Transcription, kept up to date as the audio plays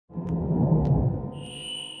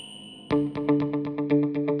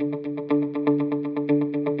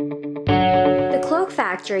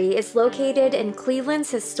Cloak-Factory is located in Cleveland's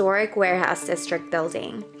historic warehouse district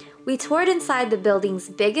building. We toured inside the building's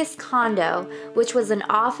biggest condo, which was an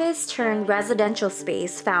office-turned-residential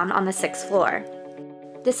space found on the 6th floor.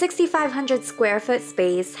 The 6,500 square foot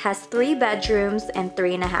space has 3 bedrooms and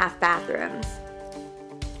 3.5 bathrooms.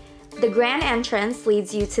 The grand entrance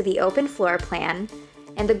leads you to the open floor plan,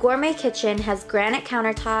 and the gourmet kitchen has granite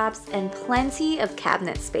countertops and plenty of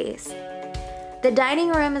cabinet space. The dining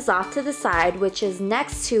room is off to the side, which is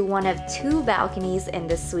next to one of 2 balconies in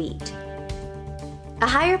the suite. A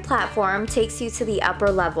higher platform takes you to the upper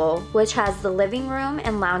level, which has the living room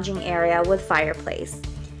and lounging area with fireplace.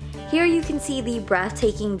 Here you can see the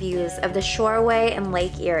breathtaking views of the Shoreway and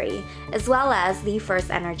Lake Erie, as well as the First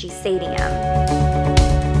Energy Stadium.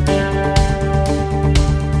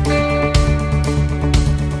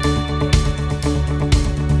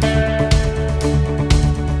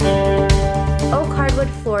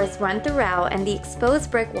 Floors run throughout, and the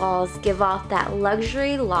exposed brick walls give off that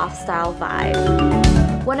luxury loft style vibe.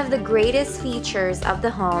 One of the greatest features of the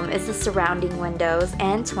home is the surrounding windows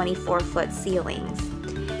and 24-foot ceilings.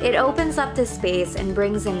 It opens up the space and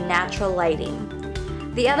brings in natural lighting.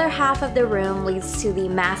 The other half of the room leads to the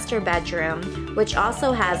master bedroom, which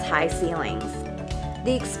also has high ceilings.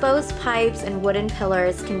 The exposed pipes and wooden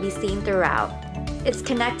pillars can be seen throughout. It's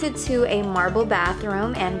connected to a marble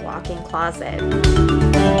bathroom and walk-in closet.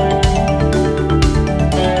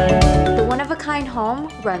 The one-of-a-kind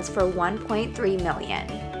home runs for $1.3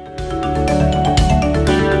 million.